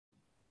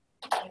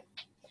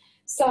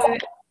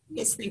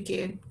Yes, thank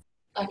you.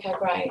 Okay,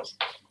 great.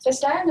 So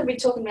today I'm going to be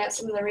talking about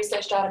some of the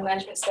research data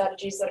management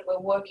strategies that we're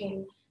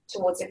working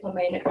towards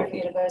implementing at Griffith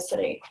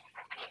University.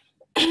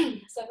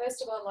 So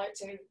first of all, I'd like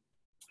to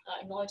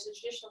acknowledge the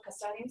traditional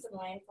custodians of the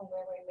land from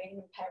where we're meeting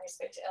and pay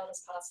respect to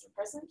elders past and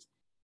present,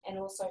 and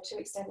also to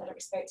extend that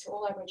respect to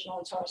all Aboriginal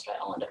and Torres Strait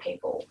Islander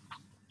people.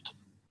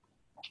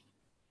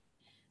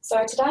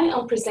 So today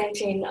I'm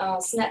presenting a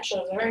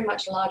snapshot of a very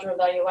much larger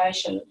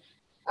evaluation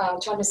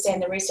to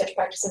understand the research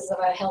practices of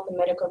our health and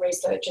medical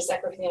researchers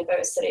at Griffith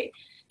University.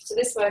 So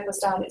this work was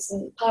done, it's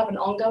part of an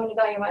ongoing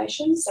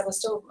evaluation, so we're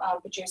still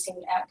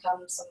producing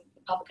outcomes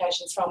and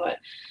publications from it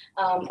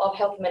of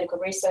health and medical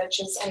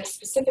researchers, and it's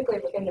specifically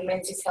within the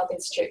Menzies Health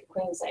Institute of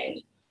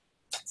Queensland.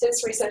 So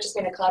this research has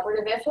been a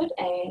collaborative effort,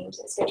 and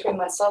it's between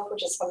myself,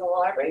 which is from the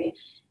library,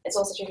 it's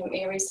also due from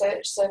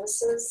e-research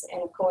services,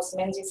 and of course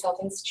Menzies Health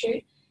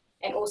Institute,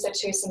 and also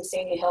to some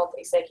senior health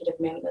executive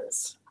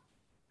members.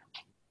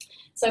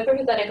 So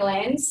Griffith at a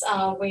glance,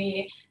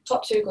 we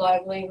top 2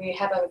 globally. We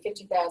have over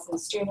 50,000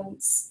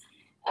 students.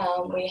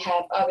 We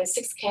have over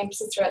 6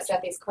 campuses throughout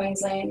Southeast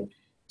Queensland,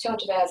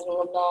 200,000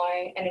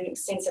 alumni, and an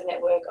extensive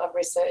network of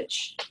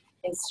research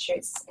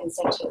institutes and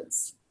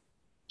centres.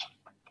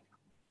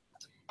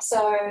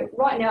 So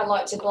right now I'd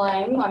like to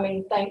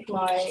thank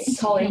my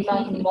colleague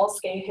Malcolm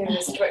Molsky, who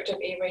is Director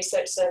of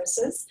E-Research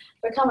Services,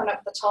 for coming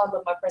up with the title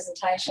of my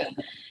presentation.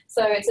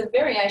 So it's a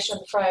variation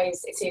of the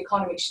phrase, "Is the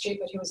economy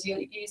stupid?" It was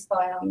used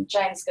by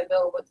James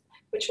Gaville,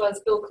 which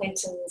was Bill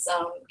Clinton's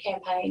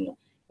campaign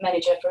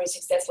manager for his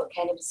successful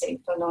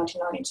candidacy for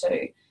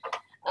 1992.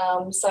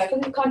 So for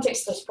the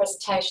context of this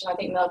presentation, I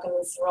think Malcolm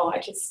is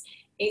right. It's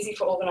easy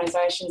for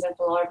organisations and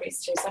for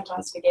libraries to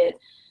sometimes forget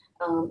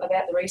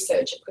about the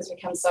research because we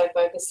become so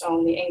focused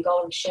on the end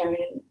goal of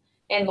sharing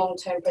and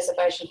long-term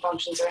preservation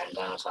functions around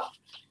data.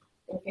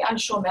 And if you're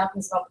unsure,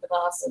 Malcolm's not with the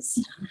glasses.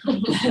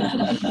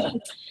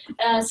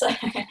 So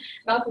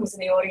Malcolm was in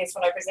the audience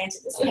when I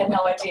presented this. He had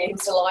no idea. He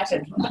was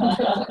delighted.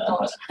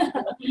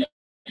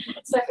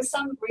 So for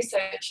some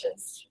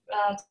researchers,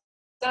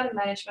 data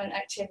management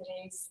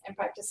activities and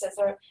practices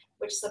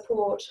which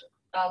support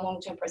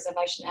long-term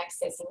preservation,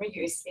 access and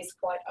reuse is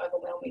quite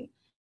overwhelming.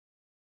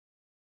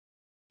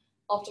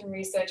 Often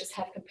researchers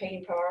have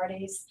competing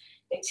priorities.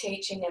 They're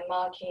teaching, they're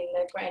marking,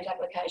 their grant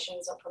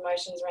applications or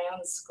promotions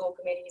around school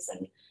committees,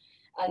 and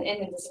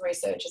then there's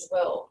research as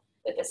well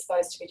that they're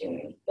supposed to be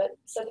doing.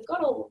 So they've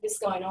got all this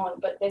going on,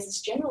 but there's this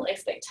general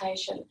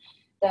expectation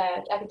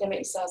that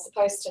academics are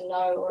supposed to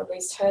know or at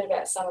least heard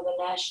about some of the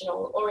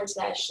national or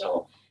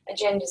international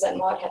agendas that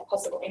might have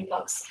possible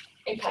impacts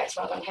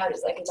on how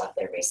they conduct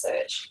their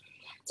research.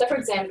 So for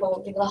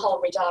example, the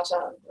whole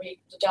data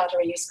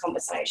reuse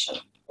conversation.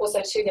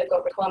 Also too, they've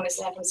got requirements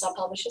now from some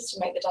publishers to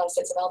make the data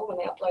sets available when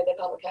they upload their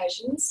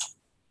publications.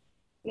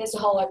 And there's the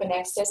whole open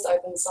access,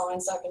 open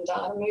science, open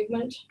data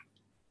movement.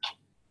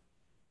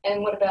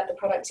 And what about the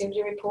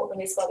productivity report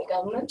released by the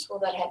government? Will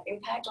that have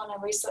impact on our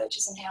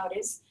researchers and how it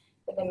is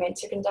that they're meant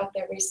to conduct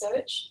their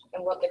research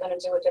and what they're going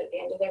to do with it at the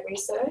end of their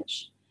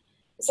research?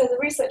 So the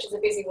researchers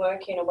are busy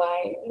working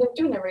away, and they're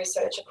doing their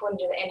research according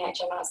to the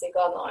NHMRC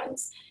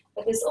guidelines.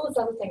 But there's all these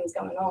other things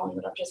going on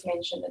that I've just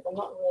mentioned that they're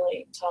not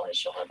really entirely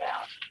sure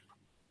about.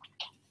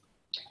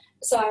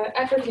 So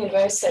at Griffith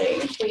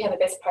University, we have a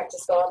best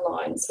practice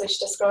guidelines which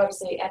describes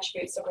the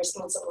attributes of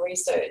responsible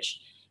research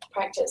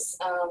practice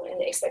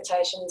and the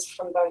expectations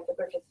from both the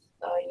Griffith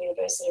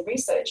University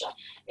researcher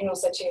and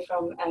also too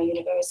from our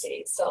university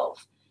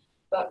itself.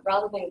 But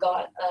rather than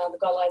the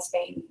guidelines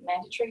being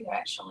mandatory, they're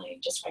actually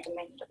just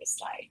recommended at this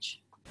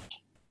stage.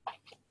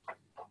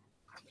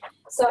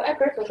 So at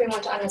Griffith, we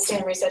want to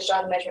understand research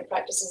data management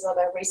practices of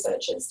our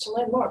researchers to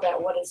learn more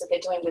about what it is that they're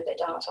doing with their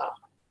data.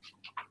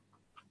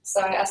 So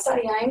our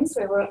study aims,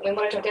 we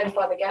wanted to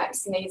identify the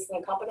gaps, needs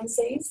and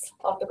competencies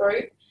of the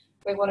group.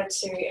 We wanted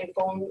to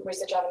inform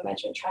research data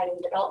management training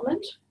and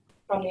development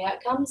from the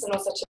outcomes, and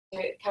also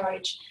to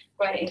encourage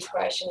greater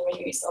integration and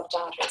reuse of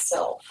data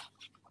itself.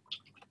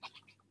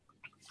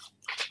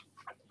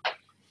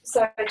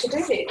 So to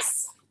do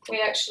this,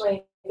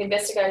 the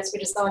investigators, we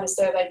designed a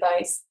survey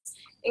base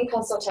in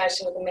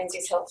consultation with the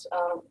Menzies Health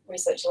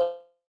research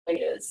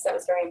leaders. That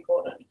was very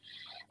important.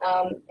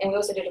 And we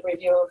also did a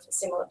review of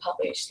similar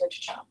published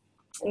literature.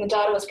 And the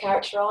data was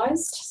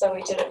characterised, so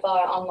we did it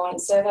via online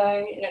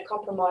survey, and it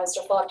comprised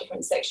of 5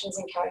 different sections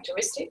and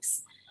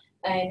characteristics.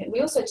 And we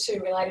also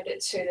too related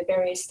it to the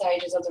various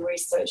stages of the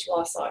research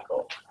life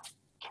cycle.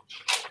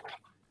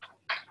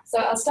 So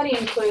our study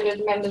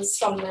included members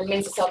from the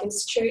Menzies Health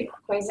Institute,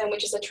 Queensland,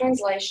 which is a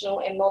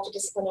translational and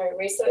multidisciplinary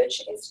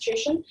research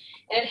institution,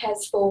 and it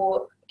has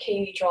 4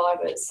 key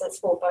drivers, so that's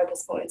 4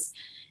 focus points,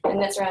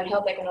 and that's around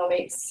health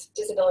economics,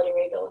 disability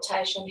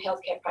rehabilitation,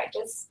 healthcare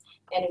practice,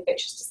 and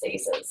infectious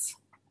diseases.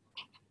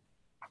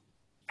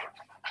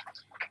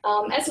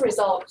 As a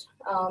result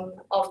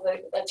of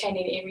the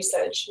attending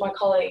e-research, my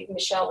colleague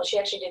Michelle, she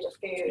actually did a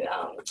few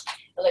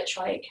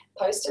electronic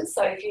posters,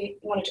 so if you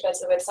wanted to go to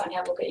the website and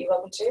have a look at it, you're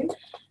welcome to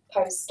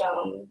post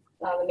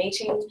the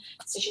meeting.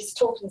 So she's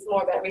talking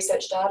more about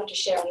research data to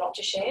share and not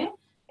to share,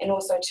 and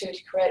also to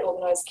create,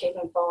 organise, keep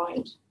and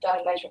find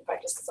data management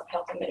practices of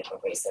health and medical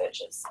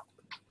researchers.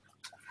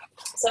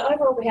 So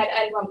overall we had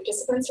 81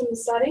 participants from the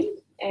study,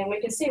 and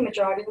we can see a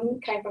majority of them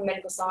came from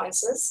medical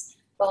sciences,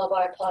 followed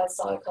by applied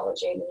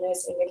psychology and the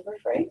nursing and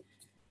midwifery.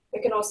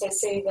 We can also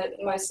see that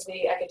most of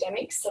the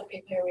academics, the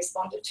people who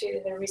responded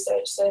to the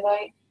research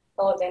survey,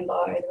 followed then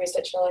by the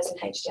research fellows and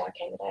HDR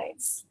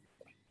candidates.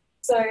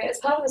 So as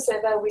part of the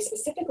survey, we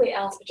specifically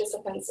asked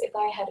participants if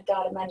they had a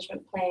data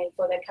management plan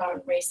for their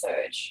current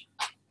research.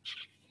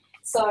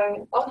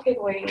 So of the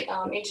people we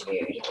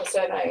interviewed or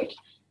surveyed,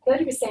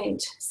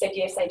 30% said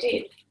yes, they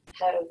did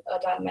have a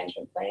data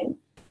management plan,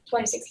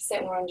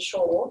 26% were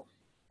unsure,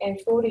 and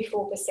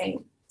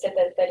 44% said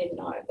that they didn't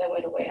know, they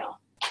weren't aware.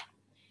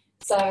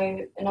 So,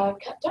 and I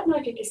don't know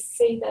if you can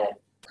see that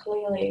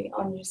clearly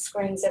on your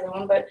screens,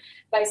 everyone, but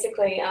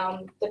basically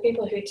the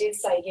people who did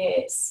say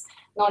yes,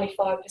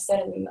 95% of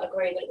them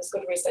agreed that it was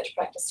good research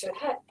practice to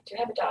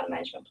have a data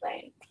management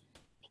plan.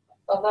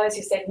 Of those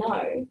who said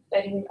no,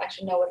 they didn't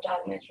actually know what a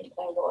data management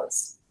plan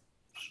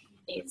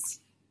is.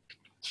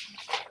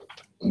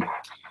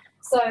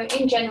 So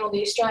in general,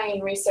 the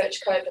Australian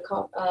Research Code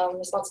for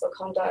Responsible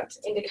Conduct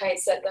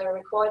indicates that they're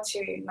required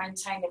to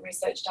maintain the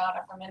research data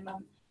for a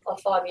minimum of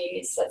 5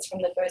 years. That's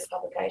from the first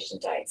publication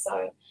date.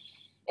 So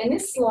in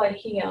this slide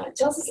here, it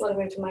tells us a lot of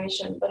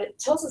information, but it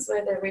tells us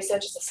where the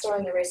researchers are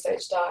storing the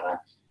research data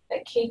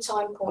at key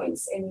time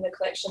points in the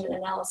collection and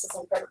analysis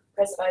and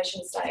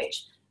preservation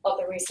stage of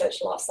the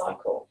research life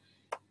cycle.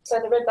 So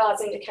the red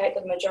bars indicate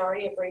that the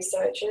majority of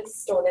researchers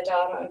store their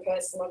data on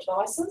personal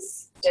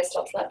devices,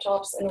 desktops,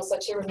 laptops, and also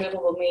to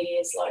removable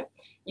medias like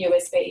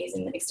USBs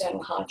and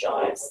external hard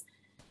drives.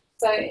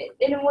 So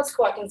it was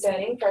quite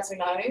concerning, for as we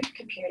know,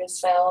 computers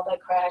fail, they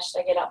crash,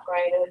 they get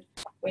upgraded.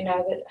 We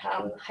know that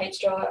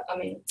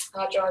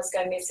hard drives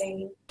go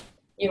missing,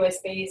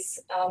 USBs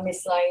are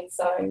mislaid.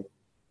 So,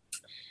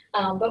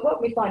 but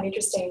what we find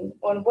interesting,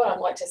 and what I'd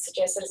like to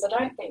suggest is I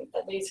don't think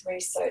that these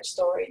research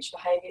storage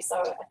behaviours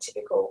are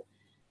typical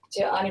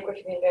to only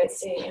Griffith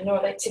University, and nor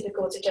are they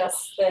typical to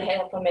just the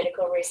health and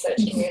medical research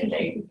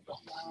community.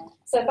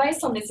 So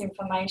based on this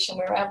information,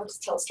 we were able to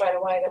tell straight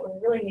away that we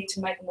really need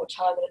to make a more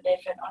targeted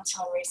effort on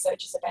telling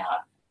researchers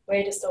about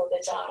where to store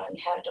their data and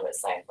how to do it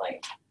safely.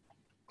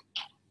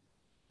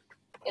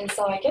 And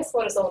so I guess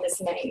what does all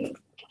this mean?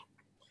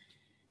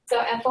 So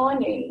our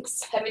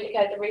findings have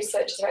indicated the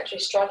researchers are actually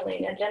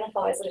struggling and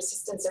identifies that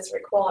assistance is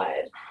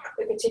required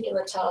with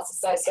particular tasks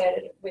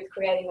associated with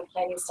creating the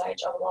planning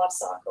stage of a life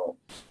cycle.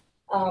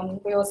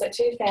 We also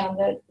too found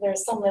that there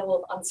is some level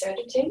of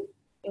uncertainty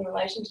in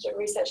relation to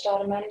research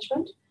data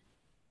management,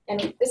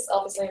 and this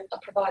obviously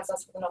provides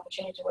us with an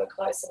opportunity to work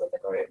closer with the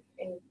group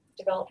in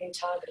developing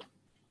targeted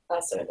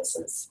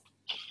services.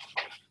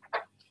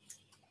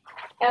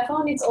 Our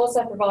findings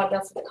also provide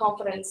us with the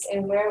confidence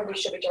in where we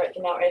should be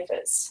directing our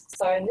efforts.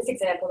 So in this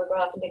example, the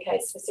graph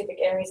indicates specific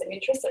areas of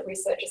interest that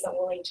researchers are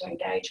willing to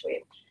engage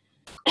with.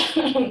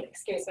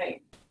 Excuse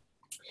me.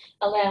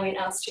 Allowing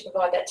us to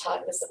provide that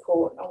targeted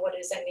support on what it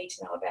is they need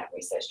to know about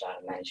research data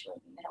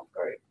management in the health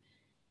group.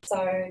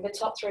 So the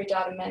top 3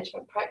 data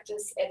management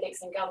practice,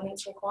 ethics and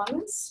governance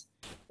requirements,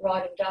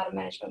 writing data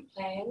management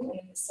plan, and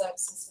then the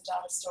services for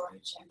data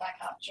storage and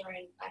backup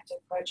during active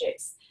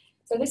projects.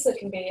 So this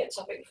can be a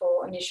topic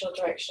for initial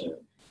direction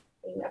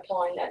in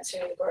applying that to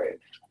the group.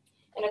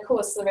 And of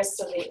course, the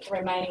rest of the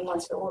remaining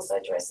ones we'll also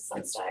address at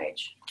some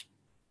stage.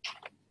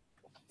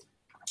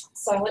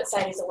 So let's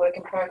say it is a work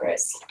in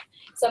progress.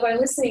 So by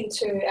listening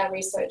to our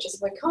researchers,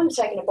 we're kind of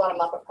taking a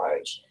bottom-up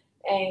approach,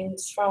 and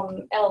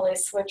from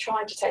LLS, we're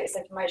trying to take this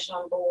information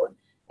on board,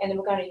 and then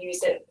we're going to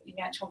use it,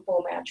 to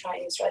inform our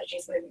training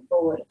strategies moving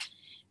forward.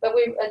 But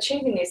we're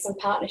achieving this in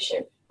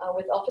partnership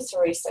with Office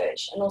for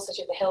Research and also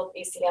to the Health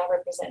ECR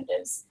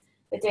representatives.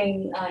 The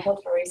Dean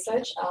Health for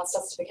Research asked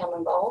us to become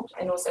involved,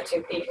 and also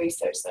to the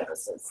research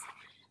services.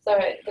 So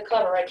the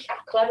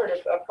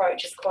collaborative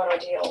approach is quite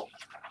ideal.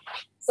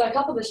 So a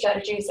couple of the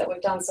strategies that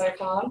we've done so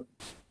far.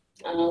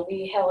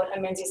 We held a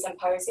Menzies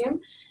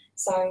symposium,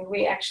 so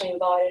we actually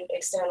invited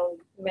external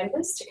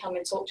members to come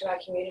and talk to our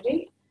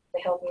community,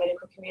 the health and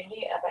medical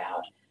community,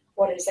 about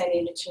what it is they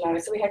needed to know.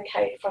 So we had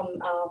Kate from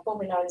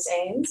formerly known as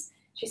ANS.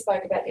 She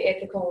spoke about the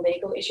ethical and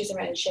legal issues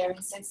around sharing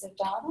sensitive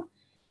data,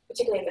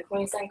 particularly in the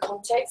Queensland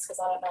context, because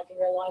I don't know if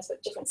you realise,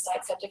 but different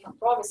states have different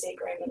privacy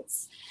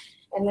agreements.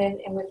 And then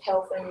with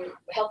health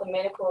and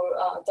medical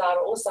data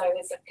also,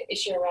 there's an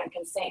issue around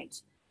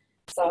consent.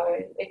 So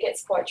it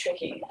gets quite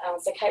tricky.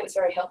 So Kate was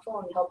very helpful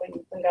in helping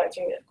them go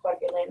through quite a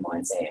few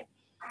landmines there.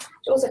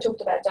 She also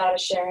talked about data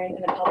sharing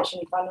and the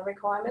publishing funding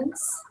requirements.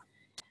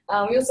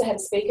 We also had a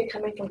speaker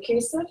coming from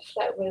QSIF,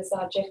 that was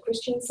Jeff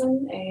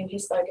Christensen, and he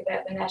spoke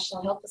about the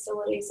national health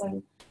facilities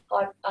and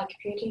high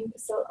computing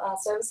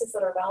services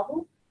that are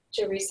available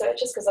to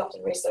researchers, because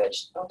often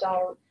research or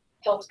data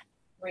health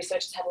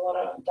researchers have a lot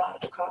of data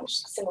to crunch,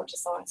 similar to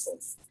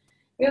sciences.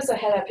 We also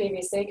had our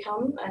PVC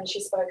come, and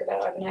she spoke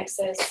about open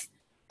access,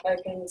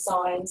 open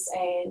science,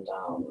 and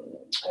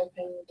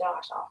open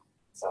data.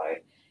 So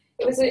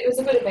it was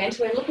a good event.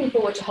 We're looking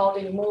forward to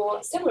holding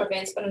more similar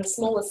events, but on a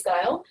smaller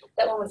scale.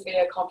 That one was a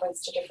video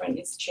conference to different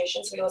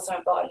institutions. We also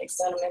invited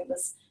external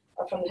members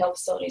from the health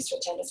facilities to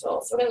attend as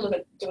well. So we're going to look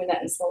at doing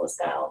that in a smaller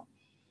scale.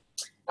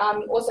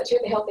 Also too,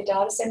 the Healthy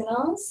Data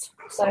seminars.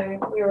 So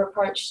we were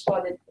approached by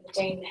the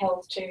Dean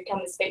Health to come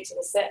and speak to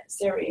the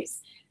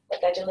series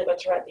that they deliver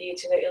throughout the year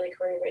to the early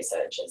career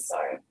researchers. So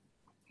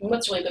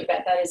what's really good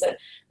about that is that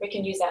we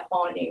can use our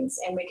findings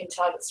and we can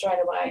target straight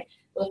away.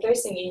 Well, the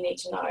first thing you need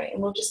to know, and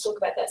we'll just talk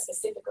about that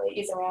specifically,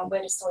 is around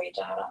where to store your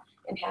data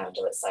and how to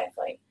do it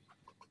safely.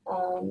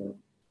 And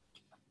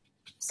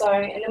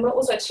then we're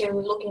also too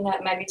looking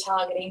at maybe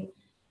targeting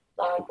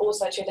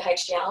also to the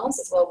HDRs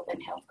as well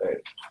within health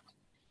group.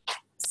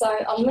 So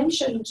I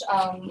mentioned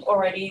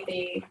already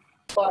the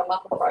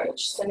bottom-up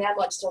approach. So now I'd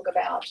like to talk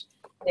about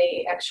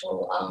the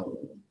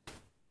actual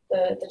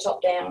the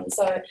top-down.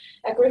 So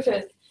at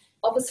Griffith,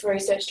 Office for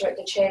Research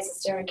Director chairs the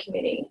steering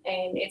committee,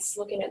 and it's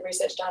looking at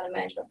research data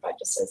management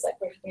practices at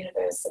Griffith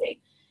University.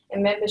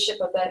 And membership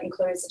of that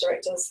includes the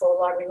directors for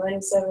library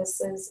learning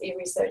services,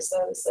 e-research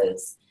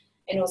services,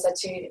 and also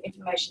to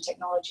information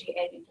technology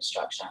and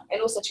infrastructure,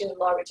 and also to the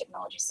library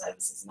technology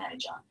services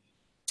manager.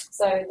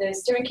 So the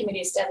steering committee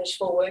established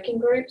 4 working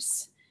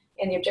groups,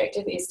 and the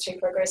objective is to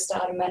progress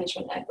data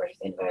management at Griffith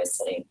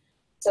University.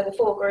 So the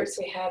 4 groups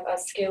we have are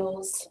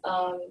skills,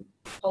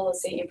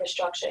 policy,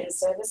 infrastructure, and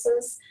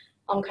services.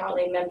 I'm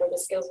currently a member of the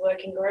skills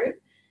working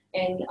group,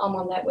 and I'm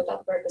on that with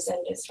other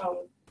representatives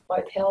from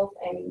both health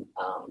and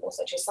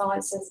also to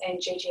sciences and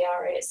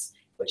GGRS,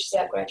 which is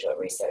our graduate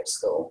research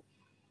school.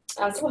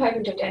 So we're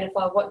hoping to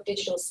identify what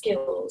digital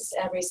skills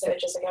our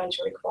researchers are going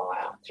to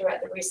require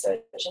throughout the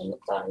research and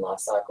data life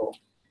cycle.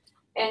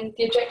 And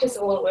the objectives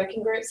of all the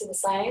working groups are the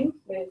same.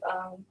 We've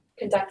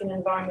conducting an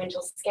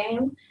environmental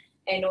scan,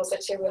 and also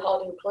too we're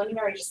holding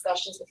preliminary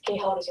discussions with key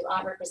holders who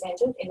aren't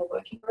represented in the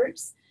working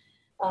groups.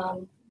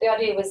 The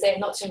idea was there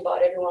not to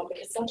invite everyone,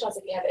 because sometimes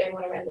if you have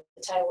everyone around the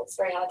table, it's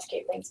very hard to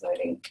keep things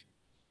moving.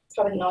 It's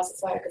probably the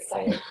nicest way I could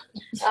say it.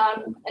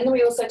 And then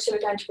we also too are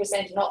going to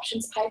present an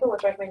options paper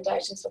with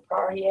recommendations for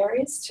priority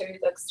areas to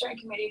the steering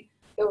committee,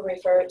 who will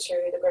refer it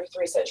to the Griffith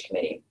Research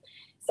Committee.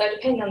 So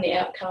depending on the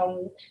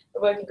outcome, the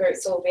working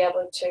groups will be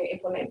able to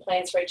implement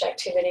plans for each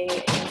activity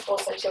and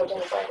also to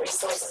identify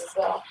resources as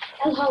well.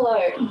 And hello.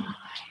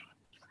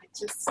 I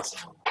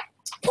just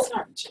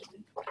want to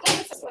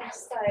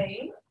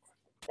say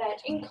that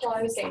in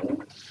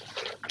closing,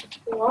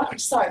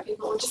 right, sorry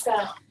people, we're just going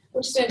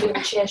to do a bit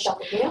of a chair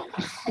shuffle here.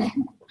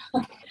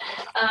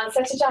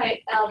 So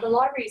today, the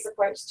library's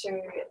approach to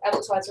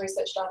advertise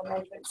research data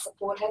management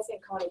support has been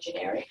kind of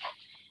generic,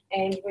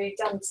 and we've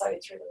done so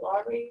through the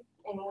library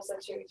and also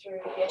through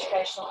the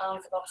educational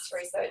arms of Office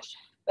Research,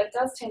 but it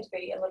does tend to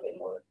be a little bit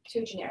more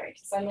too generic.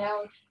 So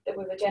now that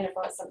we've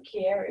identified some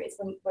key areas,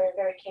 we're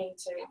very keen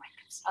to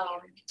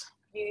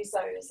use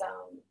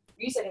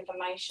that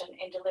information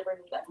and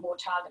deliver that more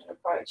targeted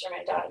approach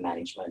around data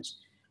management.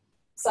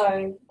 So,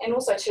 and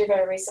also too,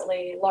 very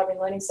recently, library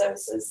learning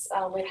services,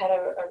 we've had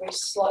a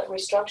slight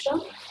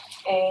restructure,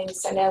 and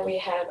so now we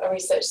have a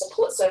research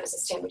support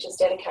services team which is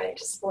dedicated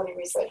to supporting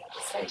research,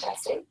 which is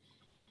fantastic.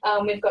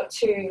 We've got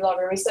 2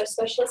 library research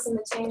specialists in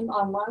the team.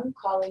 I'm one,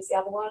 Kylie's the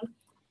other one,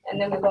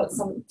 and then we've got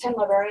 10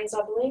 librarians,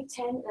 I believe,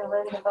 10, and a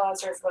learning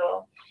advisor as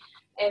well.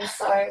 And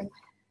so,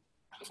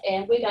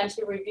 and we're going to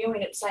be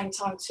reviewing at the same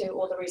time too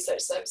all the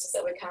research services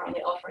that we're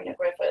currently offering at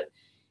Griffith.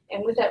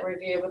 And with that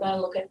review, we're going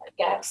to look at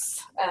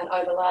gaps and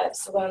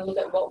overlaps. We're going to look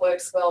at what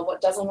works well, what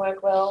doesn't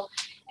work well,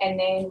 and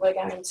then we're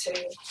going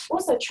to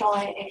also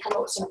try and come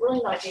up with some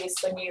brilliant ideas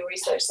for new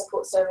research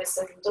support services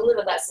and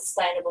deliver that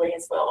sustainably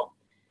as well.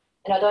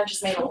 And I don't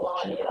just mean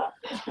online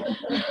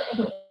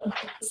either.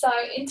 So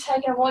in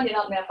taking, I'm winding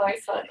up now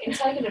folks, but in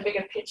taking a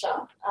bigger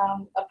picture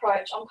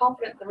approach, I'm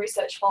confident the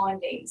research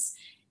findings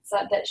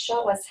that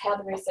show us how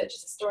the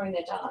researchers are storing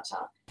their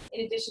data,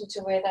 in addition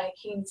to where they're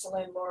keen to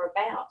learn more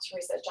about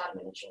research data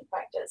management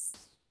practice,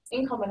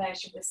 in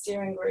combination with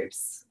steering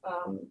groups'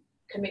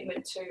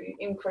 commitment to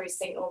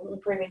increasing or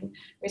improving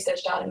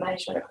research data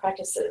management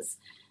practices.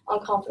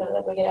 I'm confident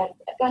that we're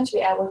going to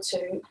be able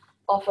to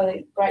offer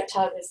great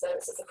targeted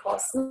services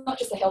across not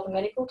just the health and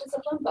medical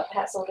discipline, but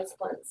perhaps all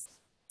disciplines.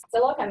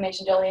 So like I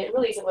mentioned earlier, it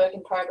really is a work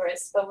in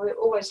progress, but we're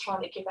always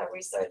trying to keep our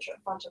researcher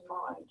at front of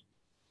mind.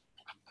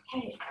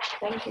 Okay,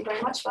 thank you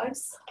very much,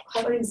 folks. I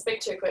hope I didn't speak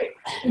too quick.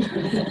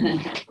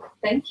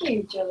 Thank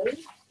you,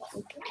 Julie.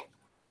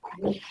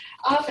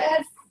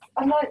 As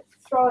I might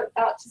throw it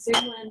out to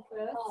Zoomland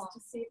first to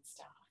see it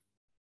start.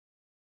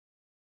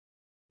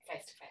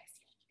 face to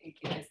face.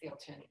 There's the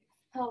alternative.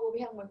 Oh, well,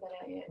 we haven't worked that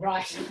out yet.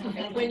 Right.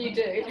 When you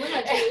do. And when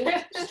I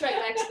do, straight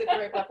back to the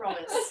group, I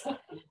promise.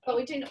 But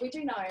we do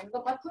know,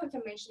 but my point for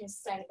mentioning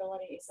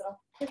sustainability is that I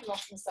pretty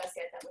often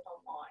associate that with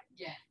online.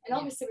 Yeah. And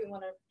obviously we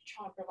want to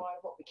try and provide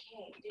what we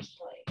can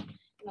digitally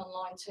and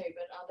online too,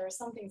 but there are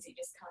some things you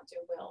just can't do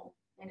well,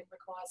 and it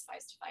requires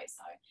face-to-face.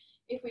 So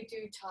if we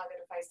do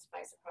target a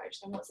face-to-face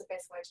approach, then what's the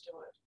best way to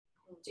do it?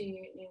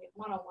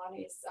 One-on-one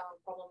is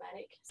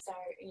problematic. So,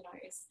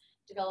 is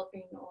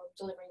developing or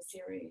delivering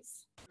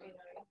series,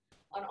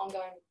 on an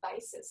ongoing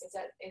basis, is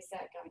that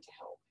going to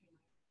help?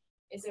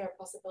 Is there a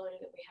possibility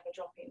that we have a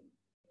drop in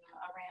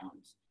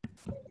around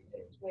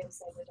where to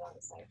save the data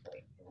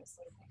safely, sort of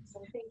thing. So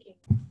we're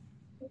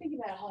thinking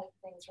about a whole lot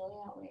of things, really,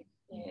 aren't we?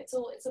 Yeah,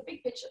 it's a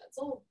big picture. It's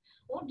all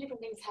a lot of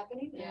different things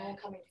happening and all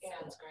coming together.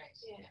 Sounds great.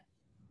 Yeah.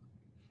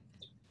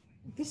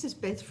 This is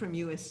Beth from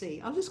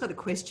USC. I've just got a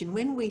question.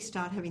 When we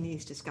start having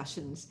these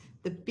discussions,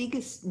 the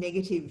biggest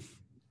negative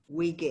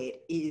we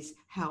get is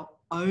how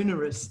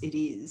onerous it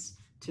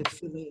is to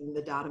fill in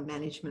the data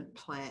management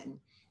plan.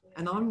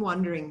 And I'm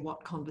wondering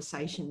what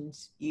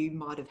conversations you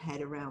might have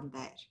had around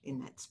that in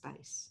that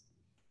space.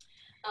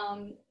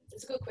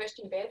 It's a good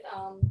question, Beth,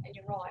 and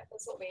you're right,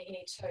 that's what we're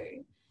here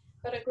too.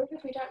 But at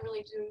Griffith, we don't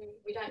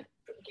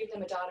give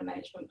them a data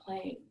management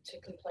plan to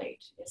complete.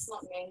 It's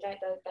not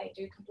mandate that they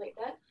do complete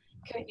that.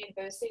 Curtin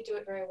University do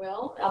it very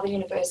well. Other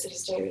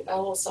universities do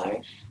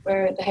also,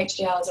 where the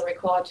HDRs are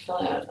required to fill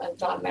out a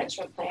data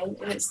management plan,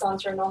 and it's done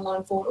through an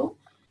online portal.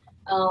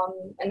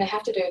 And they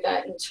have to do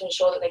that to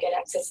ensure that they get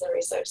access to the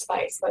research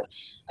space. But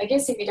I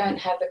guess if you don't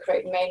have the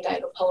correct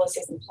mandate or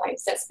policies in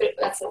place, that's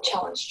a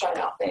challenge straight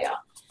up there.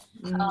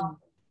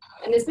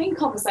 And there's been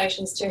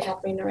conversations too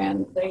happening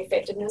around the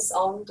effectiveness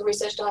on the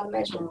research data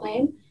management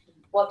plan,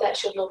 what that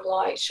should look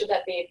like, should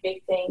that be a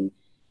big thing?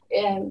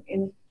 And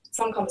in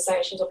some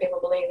conversations where people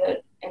believe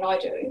that, and I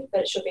do,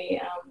 that it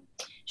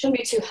shouldn't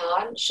be too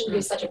hard, it shouldn't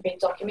be such a big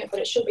document, but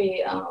it should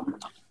be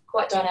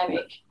quite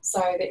dynamic,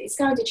 so that it's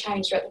going to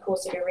change throughout the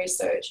course of your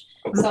research.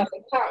 So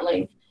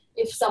currently,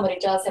 if somebody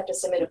does have to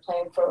submit a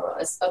plan for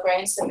a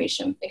grant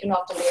submission, it can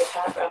often be a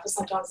paragraph, or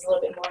sometimes it's a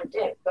little bit more in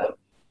depth, but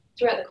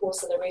throughout the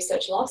course of the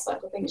research life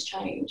cycle, things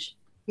change.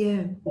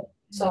 Yeah.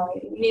 So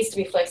it needs to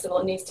be flexible,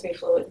 it needs to be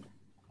fluid.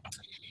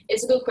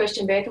 It's a good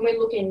question, Beth, and I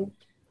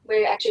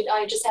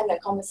just had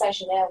that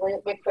conversation now,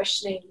 we're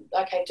questioning,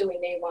 okay, do we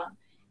need one?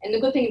 And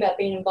the good thing about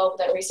being involved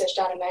with that research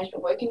data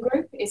management working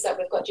group is that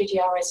we've got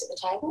GGRS at the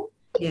table.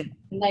 Yeah.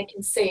 And they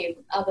can see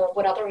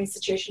what other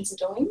institutions are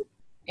doing,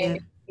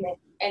 and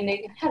and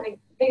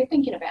they're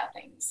thinking about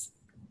things.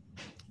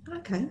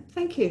 Okay,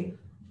 thank you.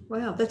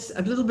 Wow, that's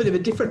a little bit of a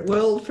different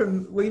world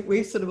from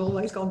we've sort of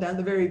always gone down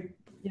the very,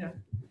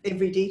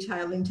 every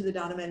detail into the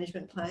data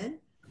management plan.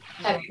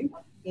 Have you?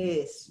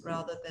 Yes,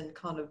 rather than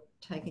kind of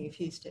taking a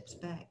few steps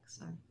back.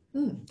 So,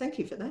 thank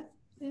you for that.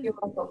 Yeah. You're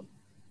welcome.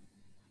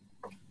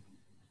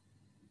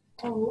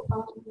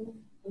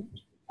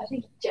 I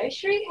think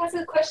Jayashree has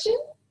a question.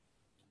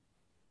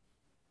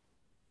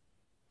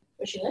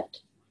 Was she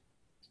left?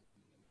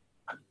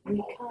 We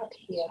can't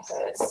hear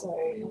her, so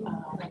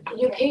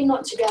You're keen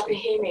not to be able to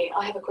hear me.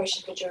 I have a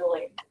question for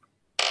Julie.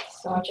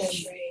 Sorry,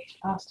 Jayashree.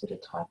 asked her to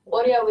type it.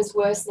 Audio is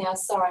worse now.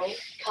 Sorry,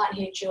 can't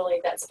hear Julie.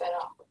 That's better.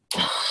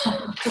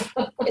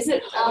 Is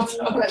it?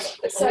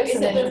 So is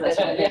it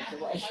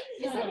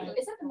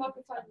the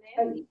microphone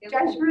there?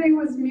 Jayashree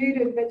was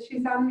muted, but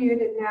she's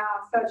unmuted now,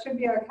 so it should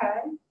be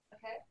okay.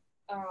 Okay.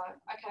 All right.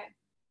 Okay.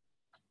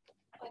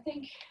 I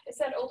think, is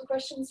that all the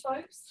questions,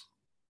 folks?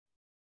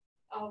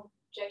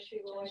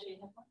 Jayashree will already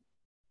have one.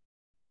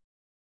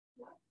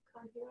 No,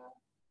 can't hear her.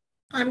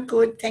 I'm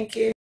good, thank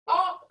you.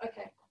 Oh,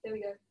 okay. There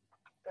we go.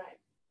 Great.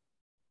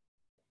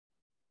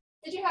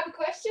 Did you have a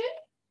question?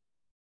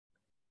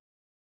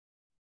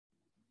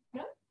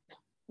 No?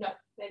 No,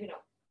 maybe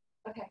not.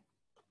 Okay.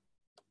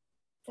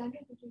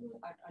 Sandra, did you?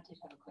 I did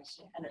have a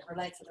question, and it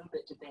relates a little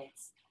bit to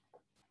Beth's.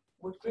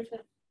 Would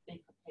Griffith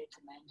be prepared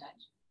to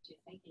mandate? Do you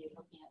think you're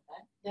looking at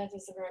that? That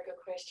is a very good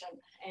question,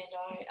 and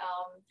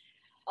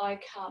I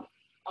can't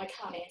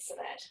answer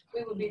that.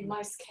 We would be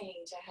most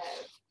keen to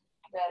have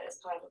that as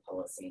part of a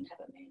policy and have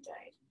a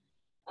mandate,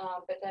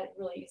 but that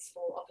really is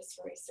for Office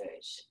for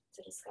Research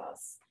to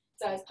discuss.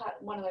 So as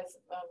one of those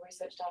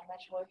research data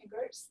management working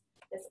groups,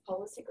 there's a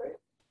policy group.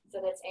 So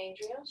that's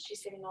Andrea.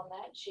 She's sitting on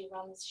that. She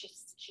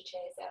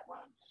chairs that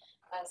one.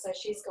 So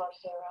she's got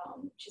her.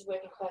 She's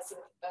working closely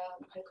with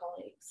her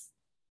colleagues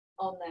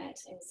on that,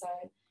 and so.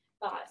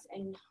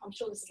 And I'm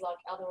sure this is like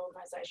other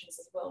organisations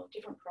as well,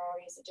 different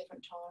priorities at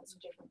different times for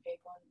different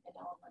people and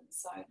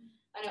elements. So I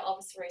know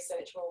Office for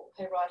Research, well,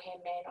 her right-hand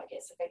man, I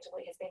guess,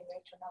 effectively has been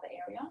moved to another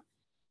area.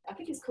 I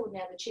think it's called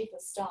now the Chief of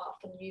Staff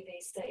from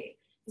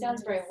UBC.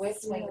 Sounds very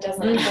West Wing,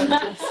 doesn't it? And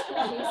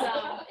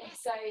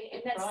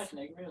that's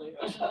frightening, really.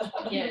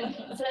 Yeah.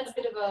 So that's a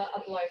bit of a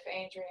blow for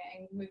Andrea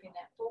and moving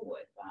that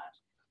forward. But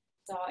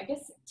so I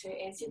guess to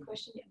answer your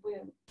question,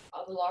 the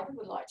library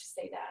would like to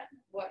see that.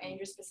 What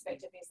Andrea's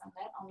perspective is on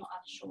that, I'm not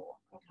unsure.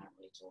 I can't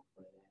really talk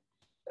through that.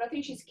 But I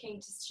think she's keen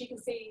to. She can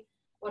see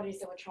what it is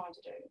that we're trying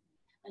to do.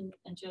 And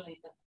Julie,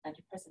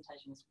 your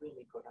presentation was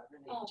really good. I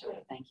really enjoyed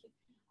it. Thank you.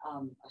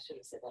 I should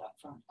have said that up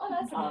front. Oh,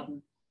 that's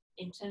okay.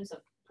 In terms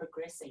of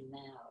progressing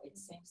now, it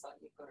seems like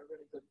you've got a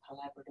really good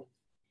collaborative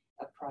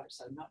approach.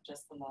 So not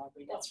just the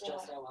library, not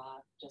just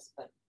OR,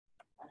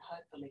 and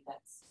hopefully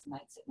that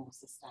makes it more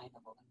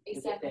sustainable and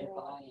exactly better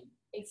right. buy-in.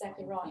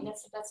 Exactly right, and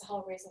that's the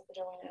whole reason for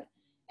doing it.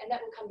 And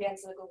that will come down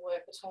to the good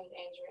work between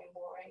Andrea and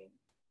Maureen,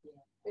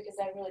 because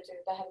they really do.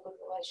 They have a good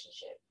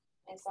relationship,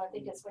 and so I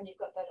think it's when you've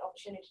got that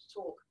opportunity to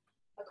talk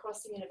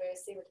across the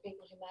university with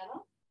people who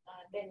matter,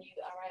 then you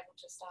are able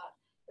to start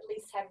at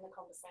least having the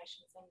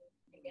conversations and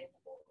getting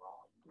the ball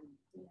rolling.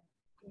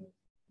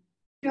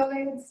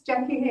 Julie, it's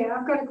Jackie here.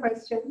 I've got a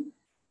question.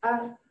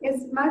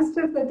 Is most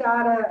of the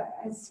data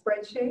as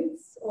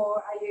spreadsheets, or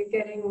are you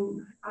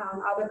getting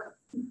other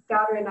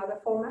data in other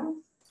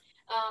formats?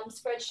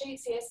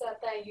 Spreadsheets, yes,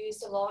 they're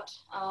used a lot.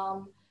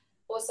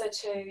 Also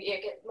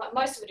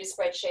most of it is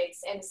spreadsheets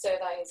and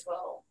survey as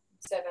well,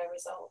 survey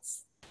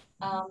results.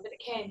 But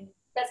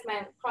that's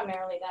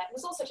primarily that. It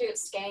was also to do with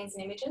scans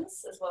and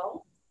images as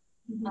well.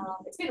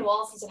 It's been a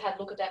while since I've had a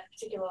look at that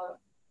particular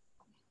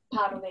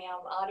part of the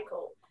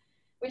article.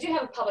 We do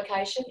have a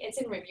publication. It's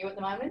in review at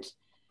the moment.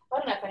 I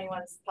don't know if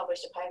anyone's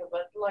published a paper,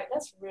 but like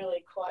that's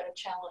really quite a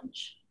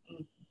challenge.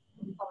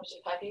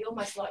 Publishing a paper, you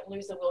almost like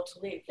lose the will to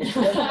live.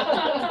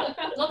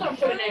 Not that I'm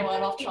putting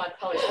anyone off trying to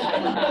publish a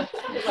paper.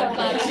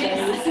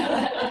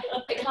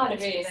 It kind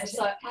of is.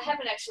 So I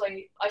haven't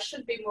actually. I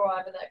should be more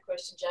over that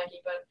question,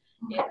 Jackie, but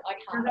yeah, I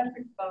can't.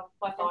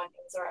 My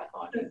findings are our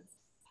findings.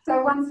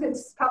 So once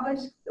it's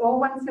published or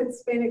once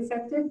it's been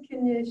accepted,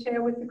 can you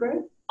share with the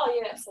group? Oh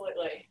yeah,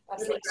 absolutely.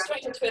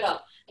 Straight to Twitter.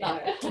 No.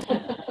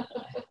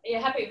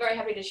 Yeah, very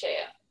happy to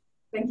share.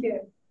 Thank you.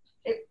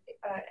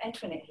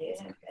 Antoinette here,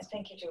 and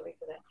thank you, Julie,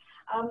 for that.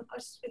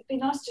 It'd be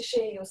nice to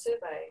share your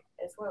survey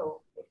as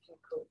well, if you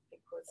could,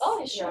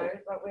 because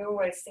sure. Like we're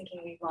always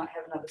thinking we might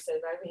have another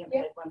survey. We haven't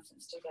had one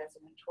since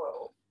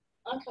 2012.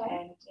 Okay.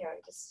 And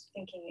just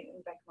thinking in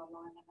the back of my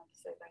mind, another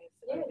survey is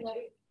the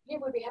Yeah,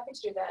 we'd be happy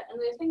to do that. And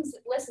there are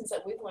lessons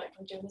that we've learned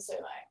from doing the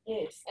survey.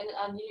 Yes.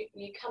 And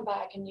you come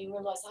back and you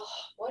realise,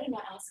 why didn't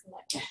I ask them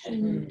that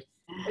question?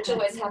 Which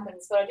always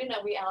happens. But I do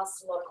know we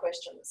asked a lot of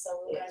questions,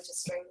 so we're going to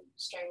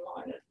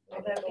streamline it.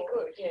 That'd be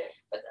good, yeah.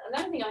 But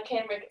another thing I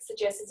can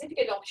suggest is if you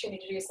get an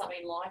opportunity to do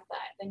something like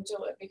that, then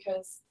do it,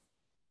 because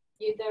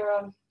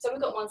so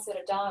we've got one set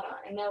of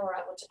data, and now we're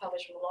able to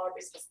publish from a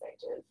library's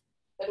perspective,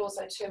 but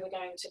also too we're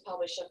going to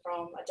publish it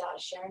from a data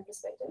sharing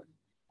perspective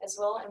as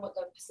well, and what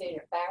the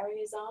perceived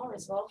barriers are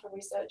as well for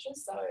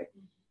researchers. So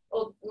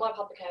my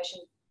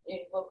publication,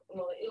 it'll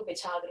be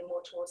targeted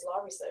more towards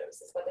library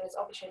services, but there's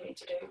opportunity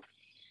to do,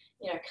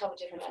 cover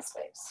different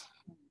aspects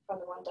from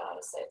the one data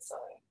set. So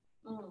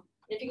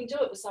if you can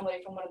do it with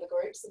somebody from one of the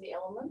groups or the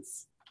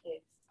elements,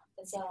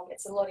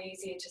 it's a lot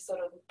easier to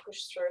sort of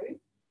push through.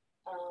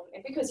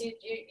 And because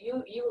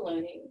you're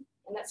learning,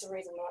 and that's the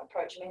reason why I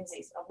approach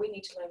Menzies. We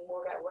need to learn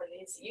more about what it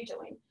is that you're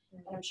doing,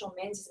 and I'm sure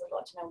Menzies would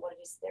like to know what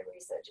it is their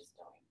research is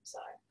doing. So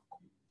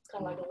it's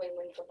kind of like a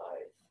win-win for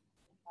both.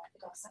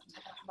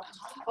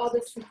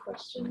 There's some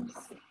questions.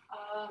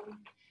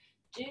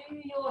 Do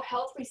your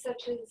health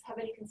researchers have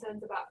any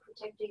concerns about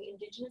protecting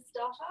Indigenous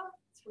data?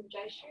 It's from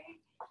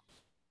Jayshree.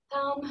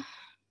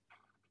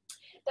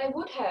 They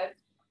would have,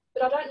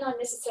 but I don't know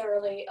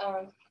necessarily.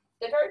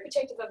 They're very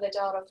protective of their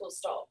data, full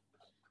stop.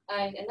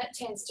 And that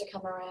tends to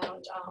come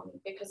around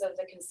because of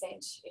the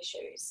consent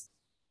issues.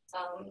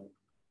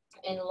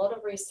 And a lot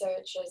of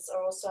researchers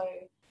are also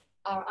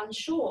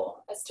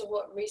unsure as to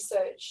what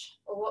research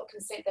or what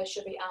consent they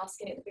should be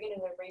asking at the beginning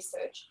of their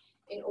research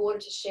in order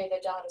to share their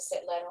data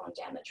set later on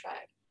down the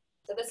track.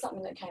 So that's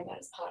something that came out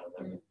as part of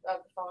the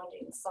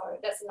findings. So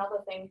that's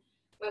another thing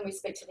when we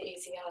speak to the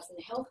ECRs and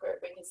the health group,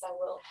 we can say,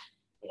 well,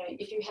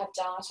 if you have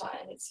data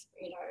and it's,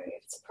 if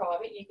it's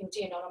private, you can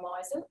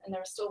de-anonymise it, and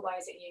there are still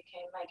ways that you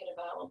can make it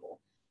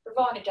available,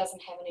 provided it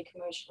doesn't have any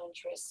commercial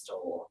interest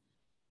or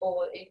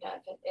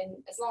and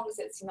as long as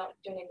it's not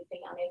doing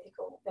anything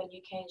unethical, then you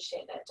can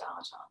share that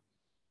data.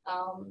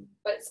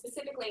 But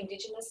specifically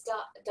Indigenous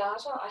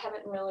data, I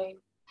haven't really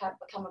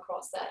come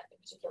across that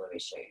particular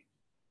issue.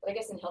 But I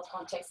guess in health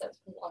context, that's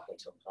likely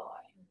to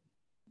apply.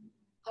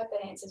 Hope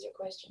that answers your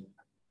question.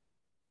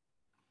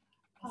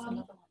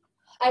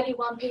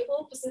 81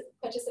 people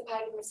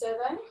participated in the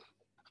survey.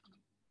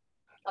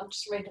 I'm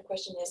just reading the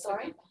question there,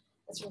 sorry.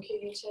 That's from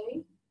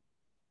QUT.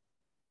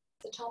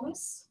 So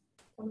Thomas,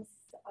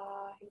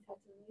 he's had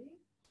to leave.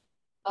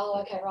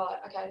 Oh, okay, right,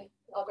 okay.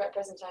 Great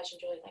presentation,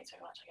 Julie, thanks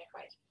very much. Okay,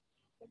 great.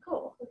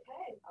 Cool,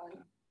 okay.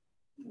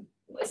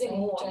 Is there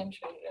more?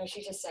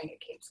 She's just saying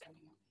it keeps coming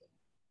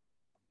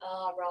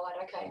up. Right,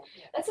 okay.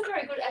 That's a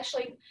very good,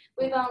 actually,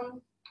 we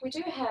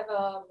do have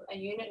a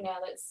unit now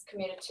that's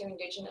committed to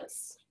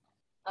Indigenous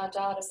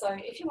data. So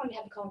if you want to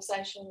have a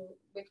conversation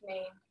with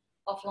me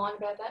offline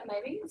about that,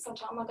 maybe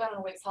sometime I'll go on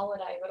a week's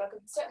holiday, but I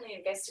could certainly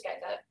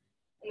investigate that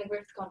in the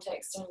Griffith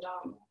context and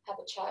have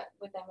a chat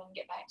with them and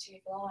get back to you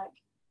if you like.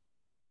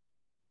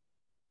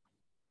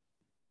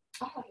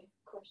 I have a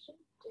question.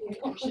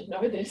 I should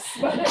know this.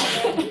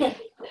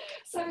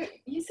 So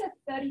you said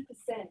 30%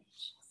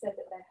 said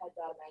that they had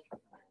data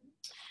management plans.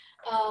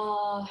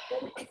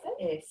 30%?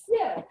 Yes.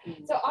 Yeah.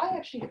 So I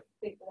actually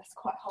think that's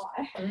quite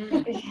high.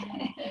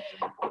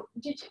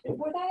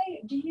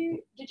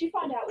 Did you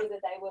find out whether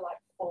they were like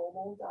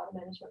formal data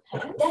management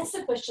plans? That's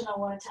the question I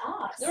wanted to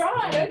ask.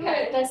 Right,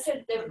 okay. They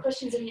said there were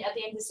questions at the end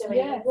of the survey.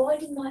 Yeah. Why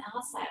didn't I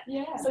ask that?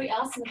 Yeah. So we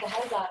asked them if they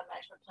had a data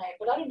management plan,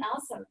 but I didn't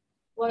ask them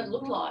what it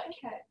looked like,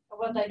 Okay. or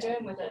what they're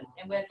doing with it,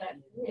 and whether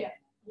they,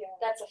 Yeah.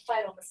 That's a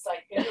fatal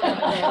mistake.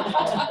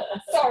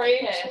 Sorry.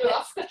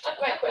 Yeah.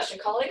 Great question,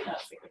 colleague.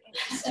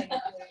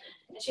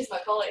 And she's my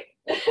colleague.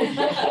 No,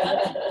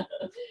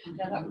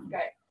 that was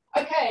great.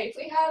 Okay, if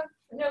we have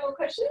no more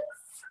questions,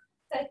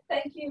 so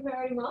thank you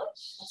very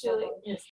much, Julie. Yes.